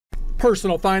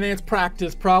Personal finance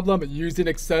practice problem using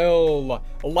Excel.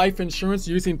 Life insurance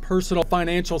using personal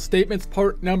financial statements.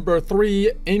 Part number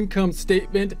 3, income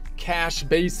statement, cash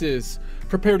basis.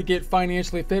 Prepare to get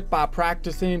financially fit by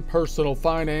practicing personal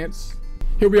finance.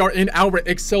 Here we are in our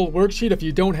Excel worksheet. If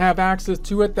you don't have access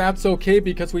to it, that's okay,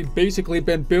 because we've basically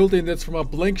been building this from a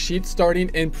blank sheet starting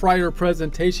in prior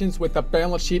presentations with a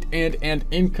balance sheet and an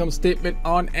income statement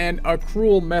on an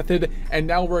accrual method. And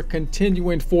now we're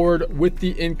continuing forward with the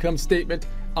income statement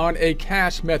on a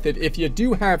cash method. If you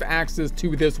do have access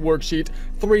to this worksheet,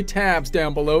 3 tabs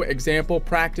down below: example,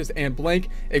 practice, and blank.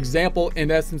 Example in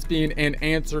essence being an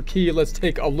answer key. Let's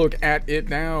take a look at it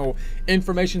now.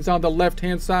 Information's on the left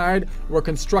hand side. We're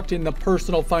constructing the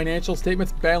personal financial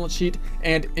statements, balance sheet,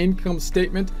 and income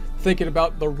statement, thinking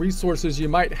about the resources you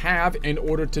might have in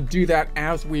order to do that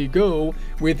as we go.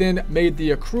 We then made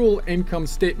the accrual income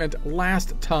statement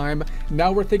last time.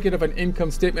 Now we're thinking of an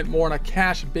income statement more on a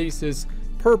cash basis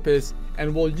purpose,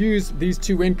 and we'll use these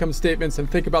 2 income statements and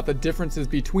think about the differences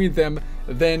between them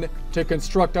then to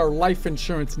construct our life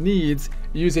insurance needs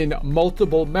using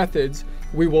multiple methods.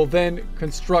 We will then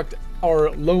construct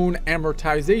our loan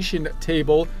amortization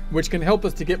table, which can help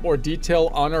us to get more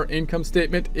detail on our income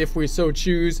statement if we so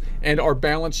choose, and our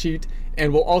balance sheet.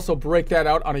 And we'll also break that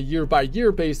out on a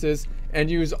year-by-year basis and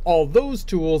use all those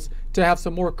tools to have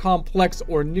some more complex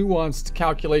or nuanced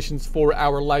calculations for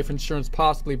our life insurance,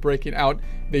 possibly breaking out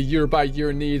the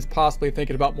year-by-year needs, possibly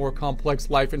thinking about more complex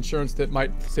life insurance that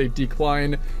might, say,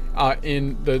 decline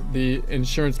in the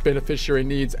insurance beneficiary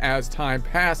needs as time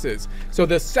passes. So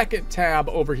the second tab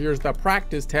over here is the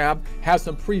practice tab, has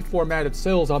some pre-formatted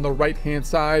cells on the right-hand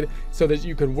side so that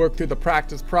you can work through the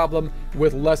practice problem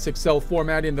with less Excel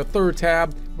formatting. The third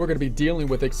tab, we're going to be dealing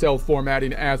with Excel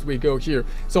formatting as we go here.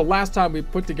 So last time we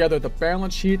put together the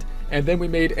balance sheet, and then we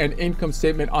made an income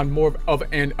statement on more of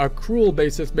an accrual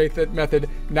basis method.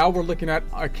 Now we're looking at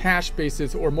a cash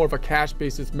basis, or more of a cash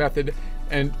basis method,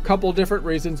 and a couple different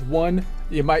reasons. One,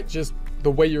 you might just, the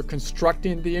way you're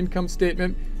constructing the income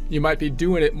statement, you might be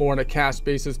doing it more on a cash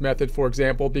basis method, for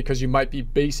example, because you might be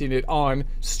basing it on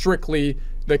strictly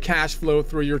the cash flow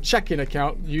through your checking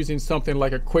account using something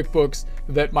like a QuickBooks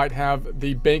that might have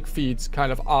the bank feeds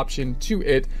kind of option to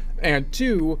it. And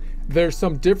 2, there's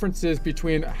some differences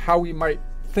between how we might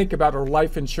think about our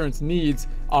life insurance needs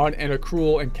on an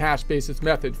accrual and cash basis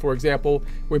method. For example,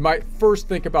 we might first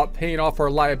think about paying off our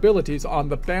liabilities on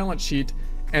the balance sheet,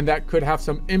 and that could have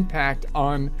some impact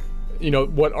on,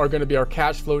 what are going to be our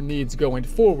cash flow needs going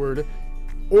forward.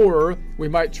 Or we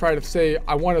might try to say,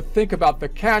 I want to think about the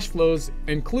cash flows,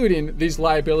 including these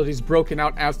liabilities broken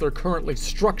out as they're currently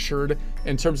structured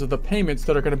in terms of the payments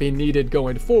that are going to be needed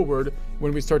going forward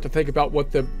when we start to think about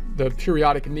what the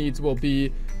periodic needs will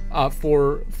be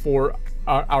for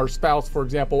our spouse, for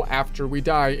example, after we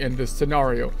die in this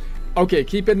scenario. Okay,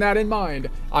 keeping that in mind,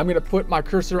 I'm going to put my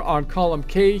cursor on column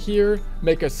K here,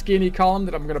 make a skinny column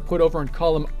that I'm going to put over in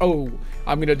column O.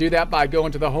 I'm going to do that by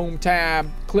going to the Home tab,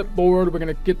 Clipboard. We're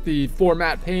going to get the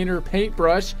Format Painter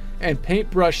paintbrush and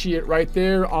paintbrush it right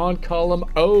there on column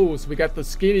O. So we got the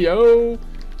skinny O,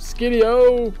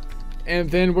 and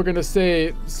then we're going to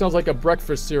say, sounds like a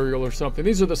breakfast cereal or something.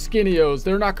 These are the skinny O's.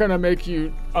 They're not going to make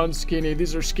you unskinny.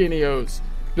 These are skinny O's.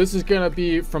 This is going to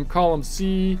be from column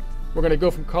C. We're going to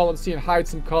go from column C and hide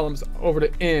some columns over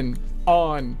to N,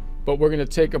 on, but we're going to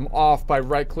take them off by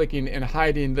right-clicking and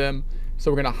hiding them. So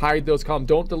we're going to hide those columns.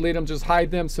 Don't delete them, just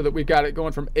hide them so that we got it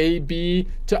going from A, B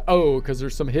to O, because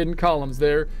there's some hidden columns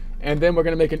there. And then we're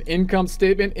going to make an income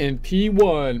statement in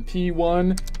P1.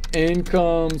 P1,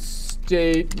 income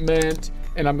statement,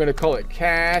 and I'm going to call it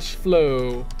cash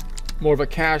flow. More of a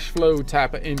cash flow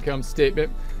type of income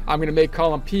statement. I'm going to make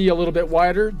column P a little bit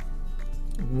wider.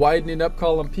 Widening up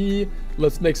column P.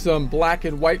 Let's make some black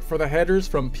and white for the headers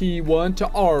from P1 to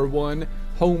R1.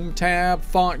 Home tab,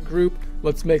 font group.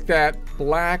 Let's make that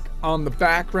black on the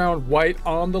background, white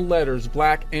on the letters,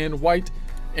 black and white.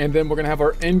 And then we're going to have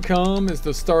our income as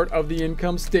the start of the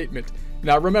income statement.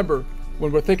 Now remember,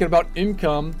 when we're thinking about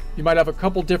income, you might have a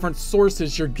couple different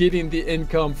sources you're getting the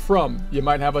income from. You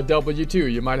might have a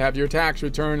W-2, you might have your tax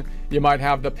return, you might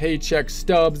have the paycheck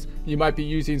stubs, you might be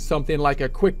using something like a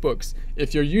QuickBooks.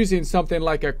 If you're using something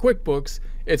like a QuickBooks,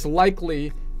 it's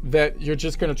likely that you're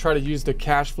just going to try to use the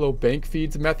cash flow bank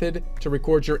feeds method to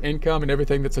record your income, and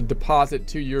everything that's a deposit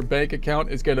to your bank account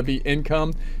is going to be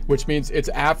income, which means it's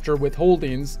after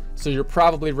withholdings. So you're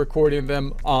probably recording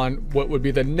them on what would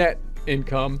be the net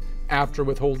income after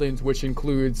withholdings, which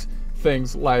includes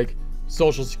things like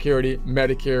Social Security,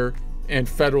 Medicare, and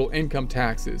federal income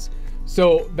taxes.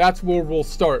 So that's where we'll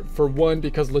start. For one,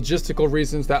 because logistical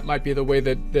reasons, that might be the way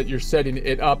that you're setting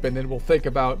it up, and then we'll think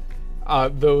about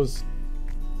those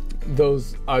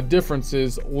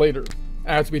differences later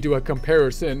as we do a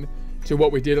comparison to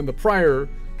what we did in the prior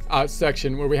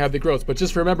section where we had the gross. But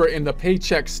just remember, in the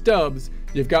paycheck stubs,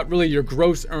 you've got really your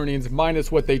gross earnings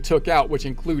minus what they took out, which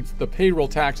includes the payroll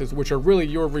taxes, which are really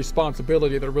your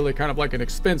responsibility. They're really kind of like an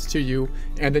expense to you.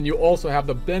 And then you also have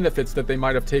the benefits that they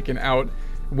might have taken out,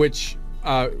 which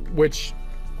are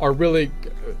really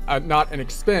not an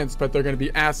expense, but they're going to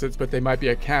be assets, but they might be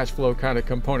a cash flow kind of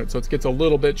component. So it gets a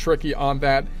little bit tricky on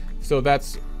that. So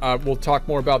that's, we'll talk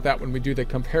more about that when we do the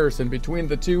comparison between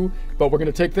the two, but we're going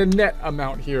to take the net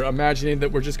amount here, imagining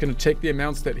that we're just going to take the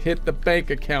amounts that hit the bank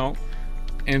account.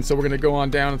 And so we're going to go on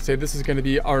down and say this is going to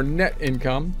be our net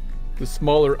income, the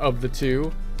smaller of the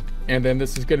two. And then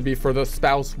this is going to be for the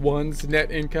spouse one's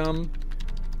net income,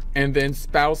 and then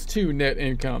spouse two net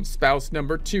income, spouse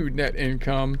number two net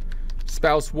income,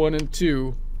 spouse 1 and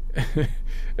 2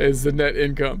 is the net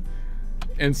income.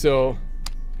 And so,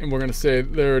 and we're going to say,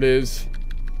 there it is.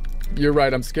 You're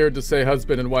right, I'm scared to say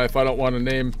husband and wife. I don't want to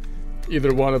name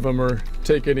either one of them or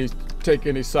take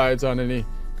any sides on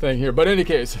anything here. But in any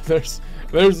case, there's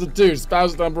the two,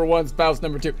 spouse number 1, spouse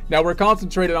number 2. Now we're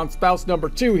concentrated on spouse number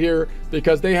 2 here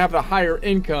because they have the higher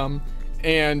income,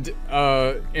 and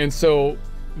so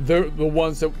they're the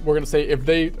ones that we're going to say if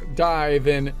they die,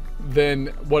 then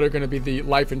what are going to be the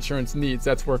life insurance needs.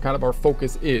 That's where kind of our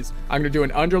focus is. I'm going to do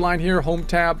an underline here, home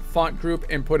tab, font group,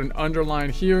 and put an underline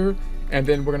here. And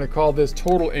then we're going to call this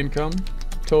total income.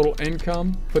 Total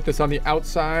income. Put this on the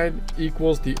outside,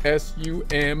 equals the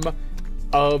SUM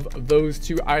of those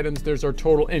two items. There's our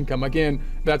total income. Again,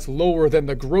 that's lower than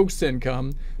the gross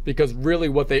income because really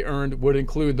what they earned would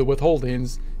include the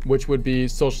withholdings, which would be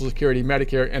Social Security,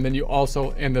 Medicare, and then you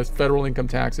also, and the federal income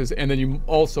taxes, and then you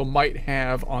also might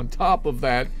have on top of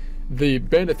that the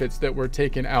benefits that were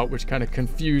taken out, which kind of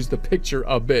confused the picture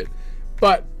a bit.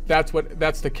 But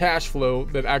that's the cash flow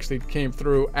that actually came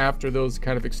through after those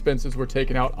kind of expenses were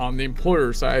taken out on the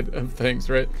employer side of things,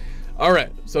 right? All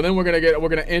right, so then we're gonna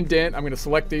indent. I'm gonna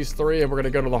select these three and we're gonna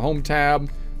go to the home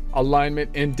tab,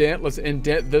 alignment, indent. Let's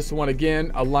indent this one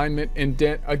again, alignment,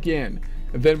 indent again.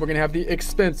 And then we're gonna have the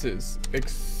expenses, and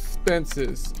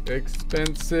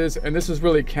this is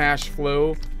really cash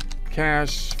flow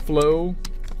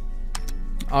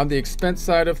on the expense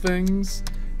side of things,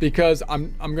 because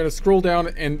I'm going to scroll down,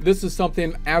 and this is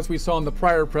something, as we saw in the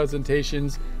prior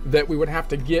presentations, that we would have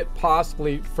to get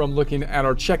possibly from looking at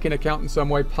our checking account in some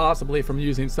way, possibly from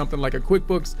using something like a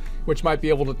QuickBooks, which might be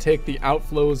able to take the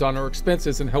outflows on our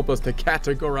expenses and help us to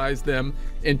categorize them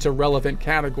into relevant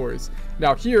categories.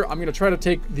 Now here, I'm going to try to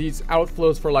take these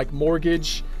outflows for like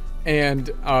mortgage and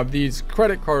these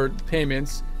credit card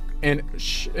payments and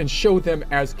show them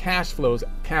as cash flows,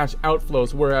 cash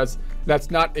outflows, whereas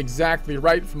that's not exactly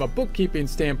right from a bookkeeping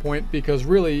standpoint, because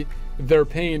really they're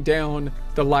paying down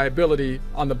the liability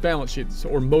on the balance sheets,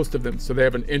 or most of them. So they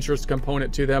have an interest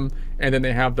component to them, and then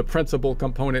they have the principal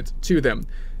component to them.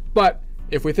 But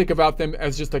if we think about them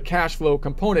as just a cash flow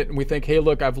component, and we think, hey,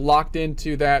 look, I've locked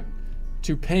into that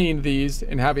to paying these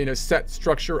and having a set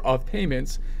structure of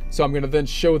payments, so I'm going to then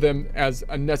show them as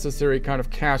a necessary kind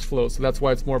of cash flow. So that's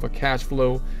why it's more of a cash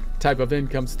flow type of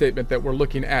income statement that we're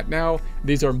looking at now.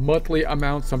 These are monthly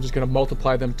amounts, so I'm just going to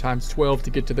multiply them times 12 to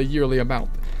get to the yearly amount.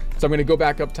 So I'm going to go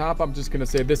back up top. I'm just going to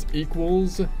say this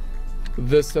equals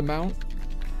this amount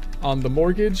on the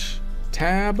mortgage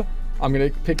tab. I'm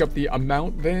going to pick up the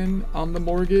amount then on the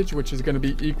mortgage, which is going to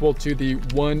be equal to the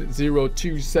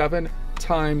 1027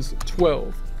 times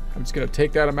 12. I'm just going to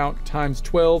take that amount times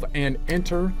 12 and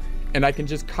enter, and I can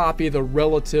just copy the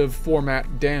relative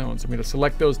format down. So I'm going to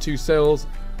select those two cells,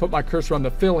 put my cursor on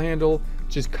the fill handle,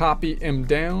 just copy M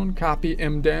down,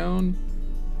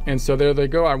 and so there they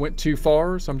go. I went too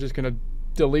far, so I'm just going to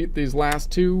delete these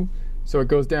last two, so it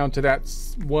goes down to that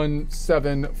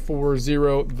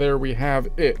 1740. There we have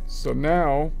it. So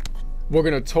now we're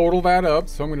going to total that up.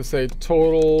 So I'm going to say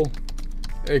total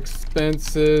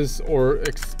expenses, or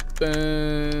expenses,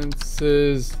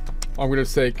 I'm going to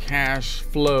say cash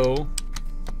flow,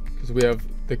 because we have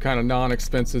the kind of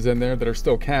non-expenses in there that are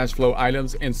still cash flow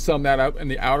items, and sum that up in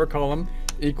the outer column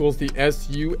equals the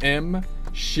SUM,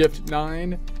 shift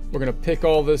 9. We're going to pick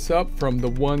all this up from the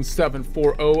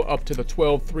 1740 up to the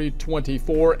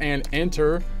 12324 and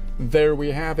enter. There we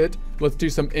have it. Let's do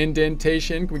some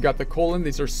indentation. We got the colon.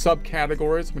 These are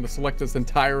subcategories. I'm going to select this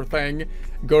entire thing,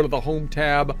 go to the home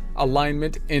tab,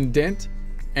 alignment, indent,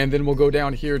 and then we'll go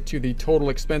down here to the total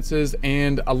expenses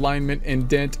and alignment,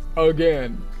 indent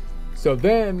again. So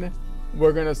then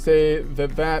we're going to say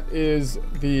that that is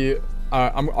the,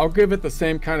 I'll give it the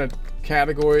same kind of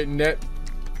category, net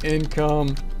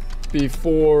income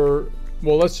before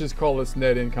well, let's just call this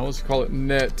net income. Let's call it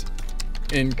net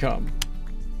income.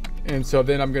 And so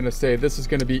then I'm going to say this is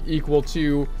going to be equal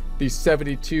to the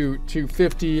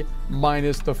 72,250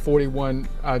 minus the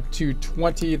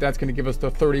 41,220. That's going to give us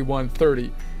the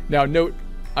 3130. Now note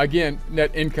again,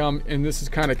 net income, and this is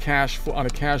kind of cash flow on a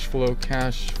cash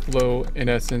flow in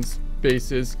essence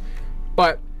basis.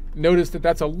 But notice that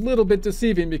that's a little bit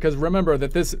deceiving, because remember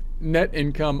that this net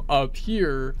income up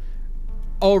here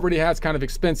already has kind of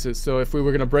expenses. So if we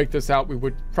were going to break this out, we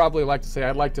would probably like to say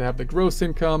I'd like to have the gross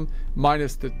income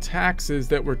minus the taxes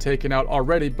that were taken out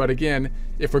already. But again,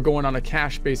 if we're going on a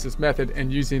cash basis method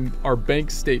and using our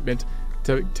bank statement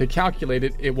to calculate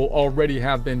it, it will already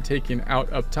have been taken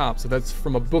out up top. So that's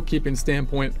from a bookkeeping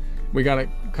standpoint, we gotta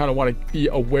kind of want to be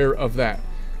aware of that.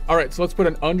 All right, so let's put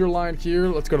an underline here.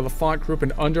 Let's go to the font group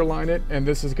and underline it, and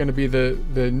this is going to be the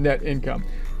net income.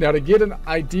 Now, to get an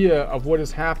idea of what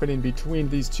is happening between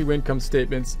these two income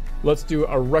statements, let's do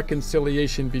a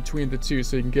reconciliation between the two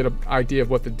so you can get an idea of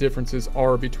what the differences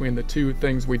are between the two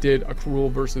things we did, accrual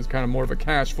versus kind of more of a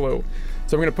cash flow.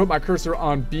 So I'm going to put my cursor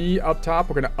on B up top.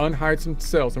 We're going to unhide some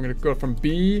cells. I'm going to go from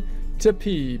B to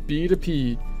P, B to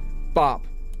P, BOP.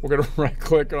 We're going to right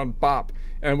click on BOP,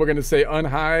 and we're going to say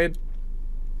unhide.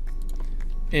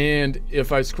 And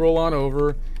if I scroll on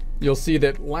over, you'll see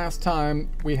that last time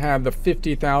we had the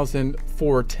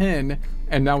 50,410,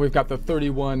 and now we've got the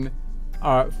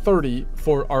 3130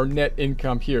 for our net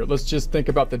income here. Let's just think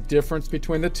about the difference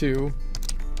between the two.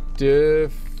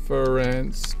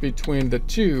 Difference between the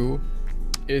two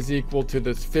is equal to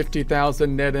this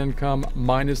 50,000 net income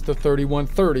minus the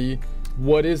 3130.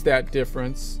 What is that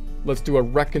difference? Let's do a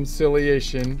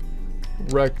reconciliation.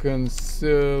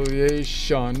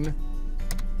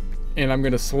 And I'm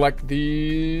going to select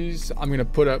these. I'm going to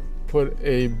put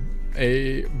a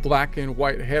black and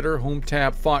white header, home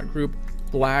tab, font group,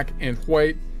 black and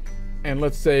white. And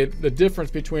let's say the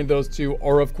difference between those two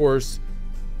are, of course,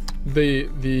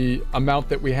 the amount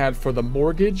that we had for the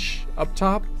mortgage up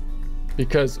top,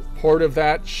 because part of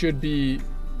that should be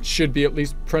at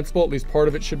least principal. At least part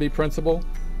of it should be principal.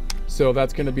 So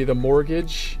that's going to be the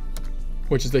mortgage,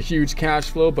 which is a huge cash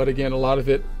flow, but again, a lot of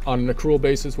it on an accrual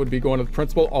basis would be going to the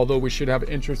principal, although we should have an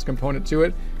interest component to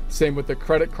it. Same with the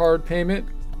credit card payment.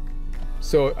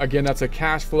 So again, that's a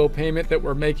cash flow payment that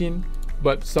we're making,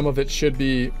 but some of it should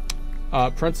be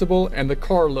principal, and the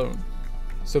car loan.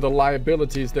 So the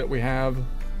liabilities that we have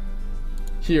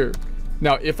here.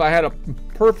 Now, if I had a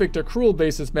perfect accrual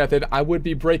basis method, I would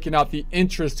be breaking out the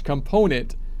interest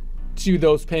component to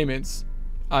those payments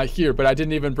here, but I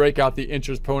didn't even break out the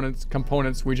interest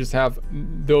components. We just have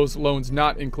those loans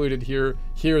not included here.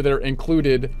 Here they're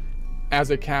included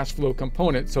as a cash flow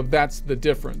component. So that's the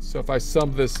difference. So if I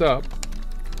sum this up,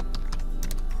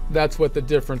 that's what the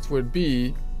difference would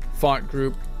be. Font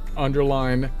group,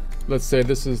 underline. Let's say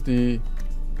this is the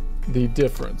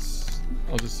difference.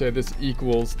 I'll just say this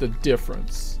equals the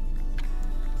difference.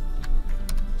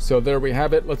 So there we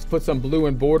have it. Let's put some blue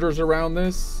and borders around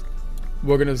this.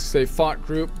 We're going to say font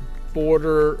group,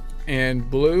 border, and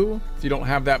blue. If you don't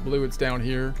have that blue, it's down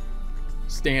here.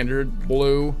 Standard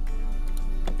blue.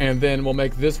 And then we'll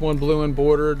make this one blue and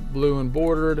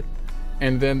bordered.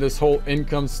 And then this whole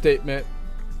income statement,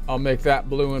 I'll make that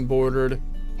blue and bordered.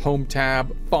 Home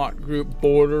tab, font group,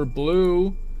 border,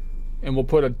 blue. And we'll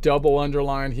put a double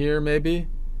underline here maybe.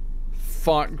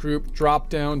 Font group, drop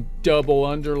down, double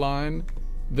underline.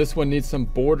 This one needs some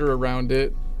border around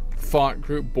it. Font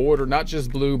group, border, not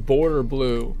just blue, border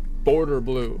blue, border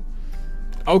blue.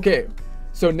 Okay,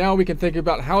 so now we can think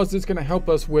about how is this going to help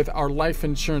us with our life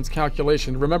insurance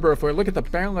calculation. Remember, if we look at the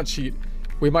balance sheet,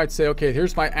 we might say, okay,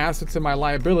 here's my assets and my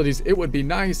liabilities. It would be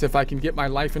nice if I can get my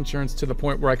life insurance to the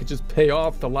point where I could just pay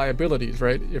off the liabilities,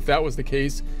 right? If that was the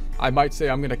case, I might say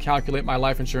I'm going to calculate my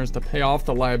life insurance to pay off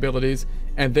the liabilities,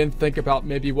 and then think about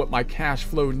maybe what my cash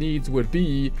flow needs would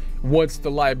be once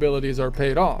the liabilities are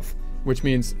paid off. Which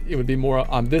means it would be more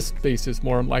on this basis,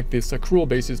 more like this accrual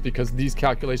basis, because these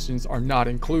calculations are not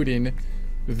including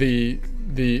the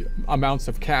amounts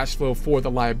of cash flow for the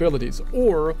liabilities.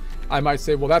 Or I might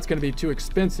say, well, that's going to be too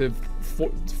expensive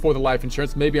for the life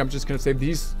insurance. Maybe I'm just going to say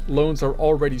these loans are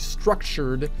already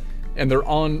structured and they're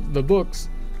on the books,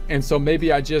 and so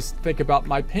maybe I just think about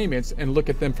my payments and look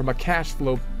at them from a cash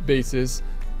flow basis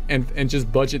and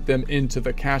just budget them into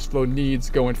the cash flow needs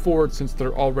going forward, since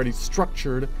they're already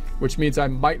structured, which means I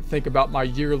might think about my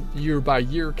year by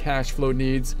year cash flow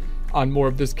needs on more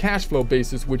of this cash flow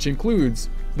basis, which includes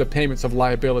the payments of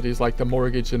liabilities like the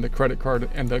mortgage and the credit card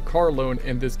and the car loan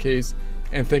in this case,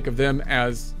 and think of them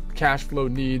as cash flow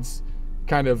needs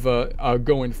kind of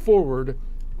going forward.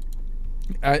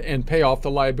 and pay off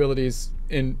the liabilities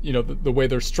in, you know, the way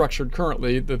they're structured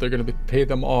currently, that they're going to pay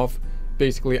them off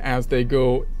basically as they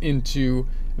go into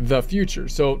the future.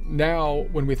 So now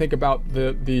when we think about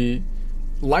the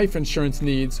life insurance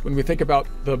needs, when we think about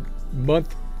the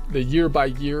year by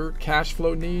year cash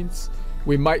flow needs,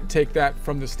 we might take that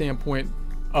from the standpoint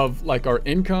of like our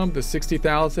income, the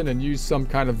 60,000, and use some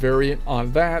kind of variant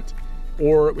on that.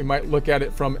 Or we might look at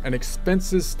it from an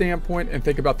expenses standpoint and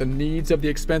think about the needs of the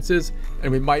expenses,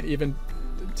 and we might even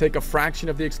take a fraction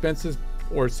of the expenses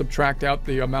or subtract out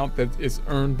the amount that is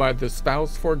earned by the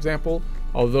spouse, for example.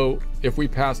 Although if we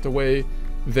passed away,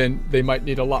 then they might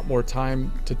need a lot more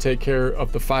time to take care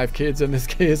of the 5 kids in this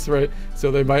case, right?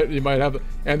 So you might have,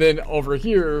 and then over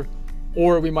here,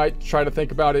 or we might try to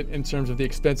think about it in terms of the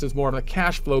expenses more on a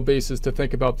cash flow basis to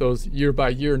think about those year by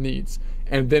year needs.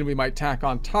 And then we might tack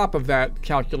on top of that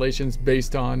calculations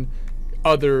based on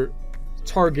other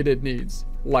targeted needs,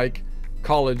 like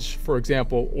college, for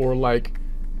example, or like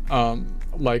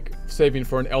saving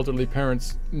for an elderly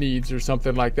parent's needs or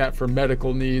something like that, for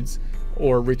medical needs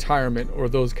or retirement or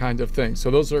those kinds of things. So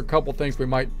those are a couple things we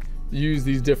might use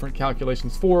these different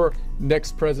calculations for.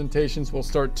 Next presentations, we'll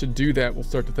start to do that. We'll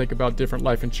start to think about different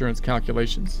life insurance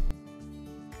calculations.